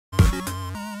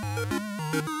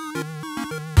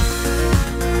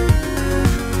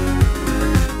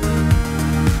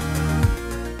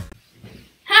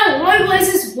Hello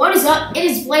Blazers, what is up? It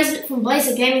is Blazer from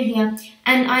Blazer Gaming here,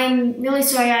 and I'm really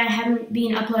sorry I haven't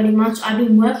been uploading much. I've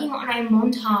been working on a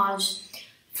montage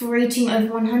for reaching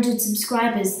over 100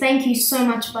 subscribers. Thank you so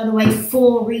much, by the way,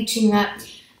 for reaching that.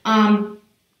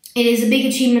 It is a big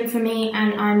achievement for me,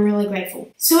 and I'm really grateful.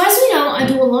 So as we know, I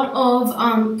do a lot of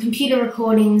computer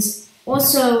recordings.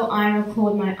 Also, I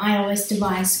record my iOS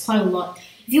device quite a lot.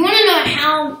 If you want to know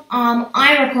how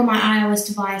I record my iOS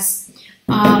device,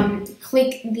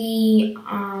 click the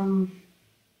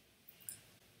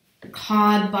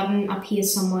card button up here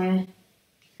somewhere.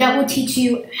 That will teach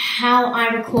you how I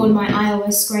record my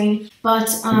iOS screen. But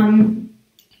I'm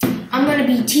going to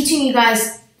be teaching you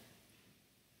guys,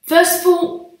 first of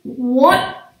all,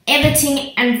 what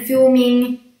editing and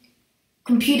filming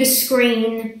computer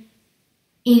screen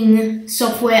in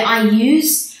software I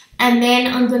use, and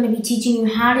then I'm going to be teaching you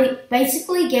how to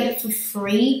basically get it for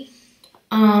free.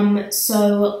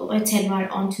 So let's head right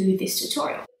on to this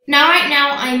tutorial. Right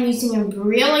now I'm using a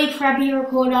really crappy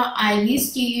recorder I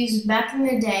used to use back in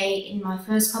the day in my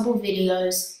first couple of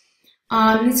videos.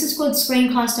 This is called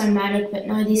Screencast-O-Matic, but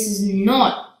no, this is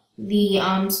not the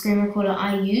screen recorder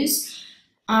I use.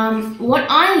 What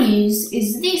I use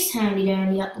is this handy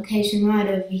dandy application right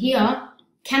over here,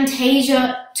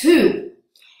 Camtasia 2.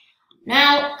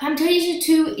 Now, Camtasia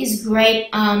 2 is great.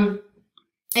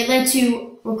 It lets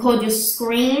you record your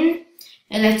screen,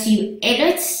 it lets you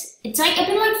edit. It's like a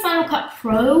bit like Final Cut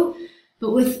Pro,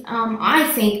 but with,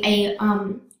 I think, a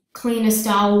cleaner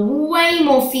style, way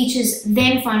more features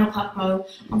than Final Cut Pro.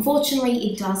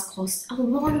 Unfortunately, it does cost a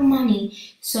lot of money,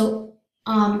 so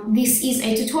this is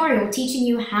a tutorial teaching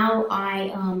you how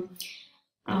I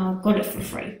got it for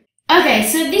free. Okay,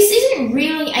 so this isn't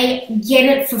really a get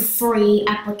it for free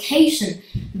application.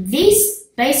 This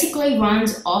basically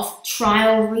runs off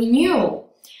trial renewal.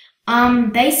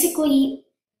 Basically,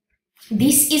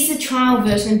 this is the trial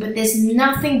version, but there's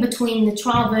nothing between the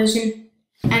trial version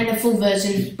and the full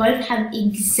version. Both have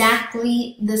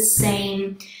exactly the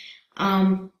same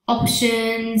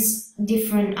options,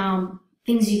 different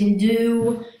things you can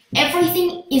do.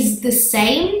 Everything is the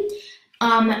same.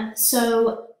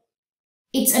 So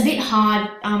it's a bit hard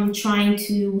trying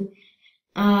to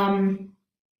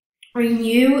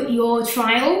renew your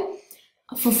trial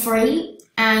for free,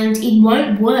 and it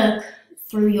won't work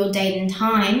through your date and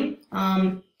time.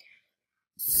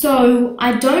 So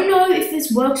I don't know if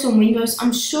this works on Windows.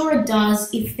 I'm sure it does.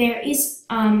 If there is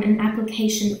an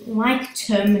application like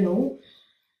Terminal,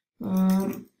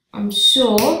 I'm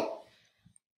sure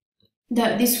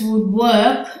that this would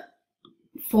work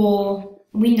for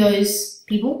Windows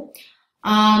people.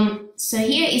 So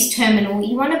here is Terminal.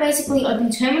 You want to basically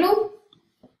open Terminal,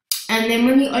 and then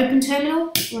when you open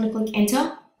Terminal, you want to click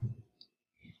Enter,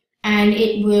 and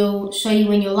it will show you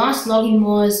when your last login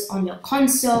was on your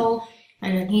console.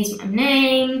 And then here's my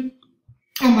name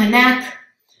on my Mac.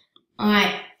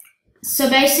 Alright, so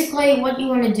basically what you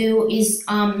want to do is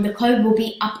the code will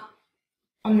be up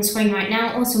on the screen right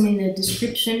now, also in the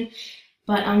description,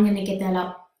 but I'm going to get that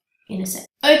up in a sec.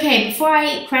 Okay, before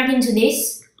I crack into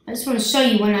this, I just want to show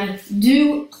you when I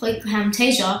do click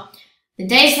Camtasia, the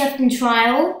days left in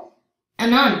trial are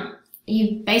none.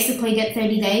 You basically get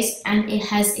 30 days and it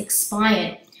has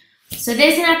expired. So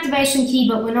there's an activation key,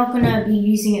 but we're not going to be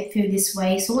using it through this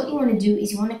way. So what you want to do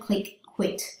is you want to click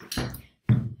Quit.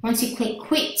 Once you click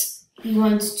Quit, you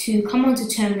want to come onto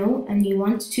Terminal and you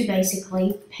want to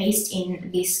basically paste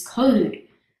in this code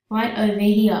right over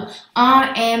here.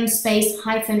 RM space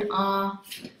 -R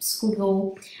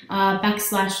squiggle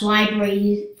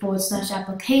 /library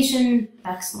 /application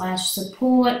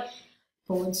 /support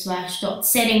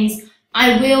 /settings.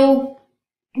 I will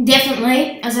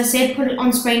definitely, as I said, put it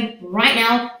on screen right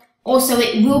now. Also,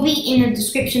 it will be in the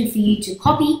description for you to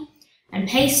copy and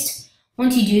paste.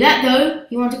 Once you do that though,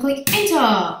 you want to click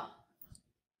Enter.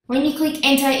 When you click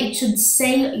Enter, it should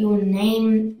say your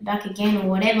name back again or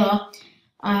whatever,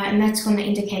 and that's going to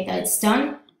indicate that it's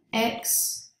done.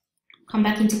 X, come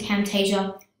back into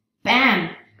Camtasia, bam,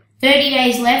 30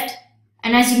 days left,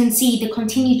 and as you can see, the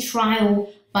continue trial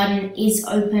button is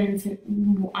open.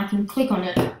 I can click on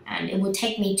it and it will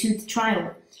take me to the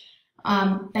trial.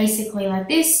 Basically like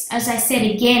this. As I said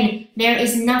again, there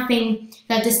is nothing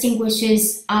that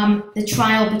distinguishes the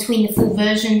trial between the full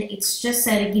version. It's just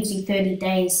that it gives you 30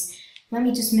 days. Let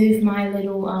me just move my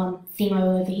little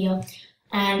thingo over here.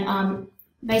 And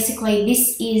basically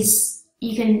this is,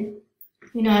 you can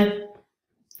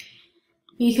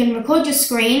record your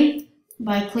screen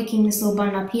by clicking this little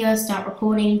button up here, start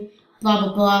recording, blah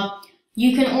blah blah.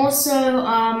 You can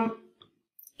also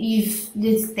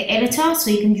there's the editor, so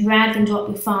you can drag and drop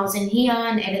your files in here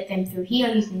and edit them through here.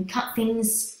 You can cut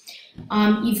things.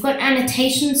 You've got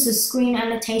annotations, so screen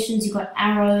annotations. You've got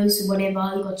arrows,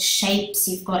 whatever. You've got shapes.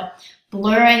 You've got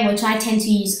blurring, which I tend to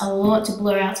use a lot to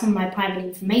blur out some of my private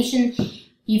information.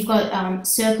 You've got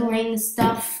circling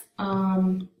stuff.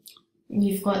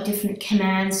 You've got different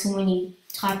commands, so when you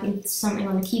type in something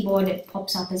on the keyboard, it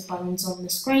pops up as buttons on the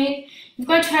screen. You've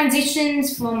got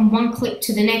transitions from one clip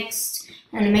to the next,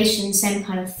 animation, same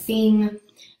kind of thing.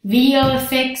 Video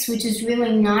effects, which is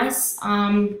really nice.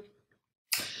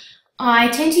 I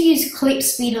tend to use clip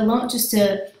speed a lot just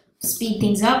to speed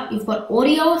things up. You've got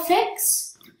audio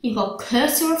effects. You've got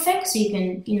cursor effects, so you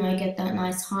can, get that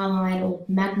nice highlight or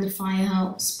magnifier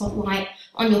or spotlight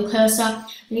on your cursor.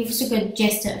 And you've also got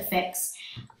gesture effects.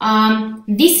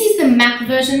 This is the Mac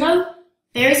version though.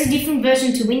 There is a different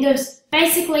version to Windows.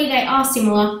 Basically, they are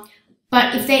similar,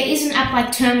 but if there is an app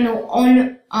like Terminal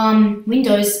on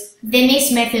Windows, then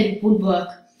this method would work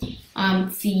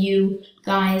for you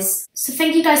guys. So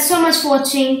thank you guys so much for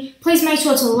watching. Please make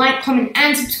sure to like, comment,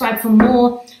 and subscribe for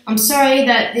more. I'm sorry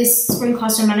that this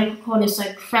screencast automatic recorder is so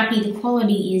crappy. The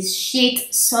quality is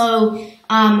shit. So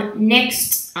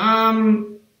next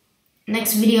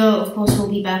video, of course, we'll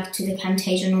be back to the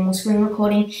Camtasia normal screen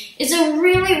recording. It's a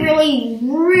really, really,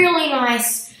 really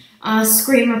nice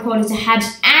screen recorder to have,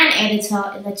 an editor.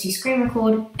 It lets you screen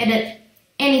record, edit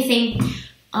anything,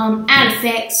 add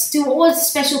effects, do all the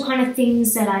special kind of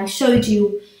things that I showed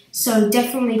you. So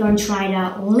definitely go and try it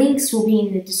out. Links will be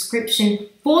in the description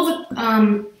for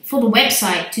the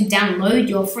website to download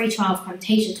your free trial of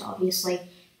Camtasia to obviously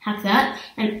hack that,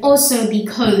 and also the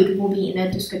code will be in the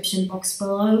description box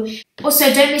below.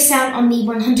 Also, don't miss out on the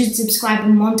 100 subscriber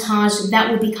montage. That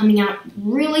will be coming out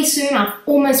really soon. I've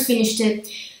almost finished it,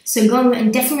 so go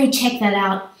and definitely check that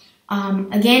out.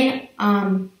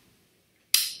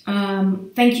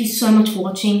 Thank you so much for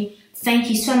watching. Thank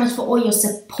you so much for all your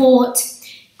support.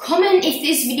 Comment if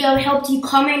this video helped you.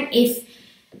 Comment if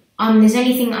there's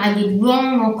anything I did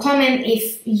wrong, or comment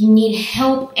if you need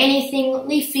help, anything.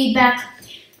 Leave feedback.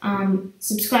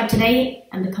 Subscribe today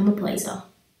and become a blazer.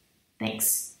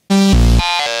 Thanks.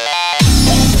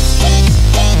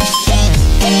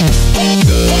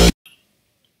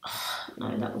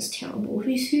 No, that was terrible.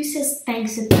 Who says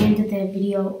thanks at the end of their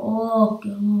video? Oh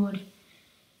God.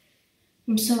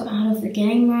 I'm so out of the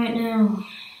game right now.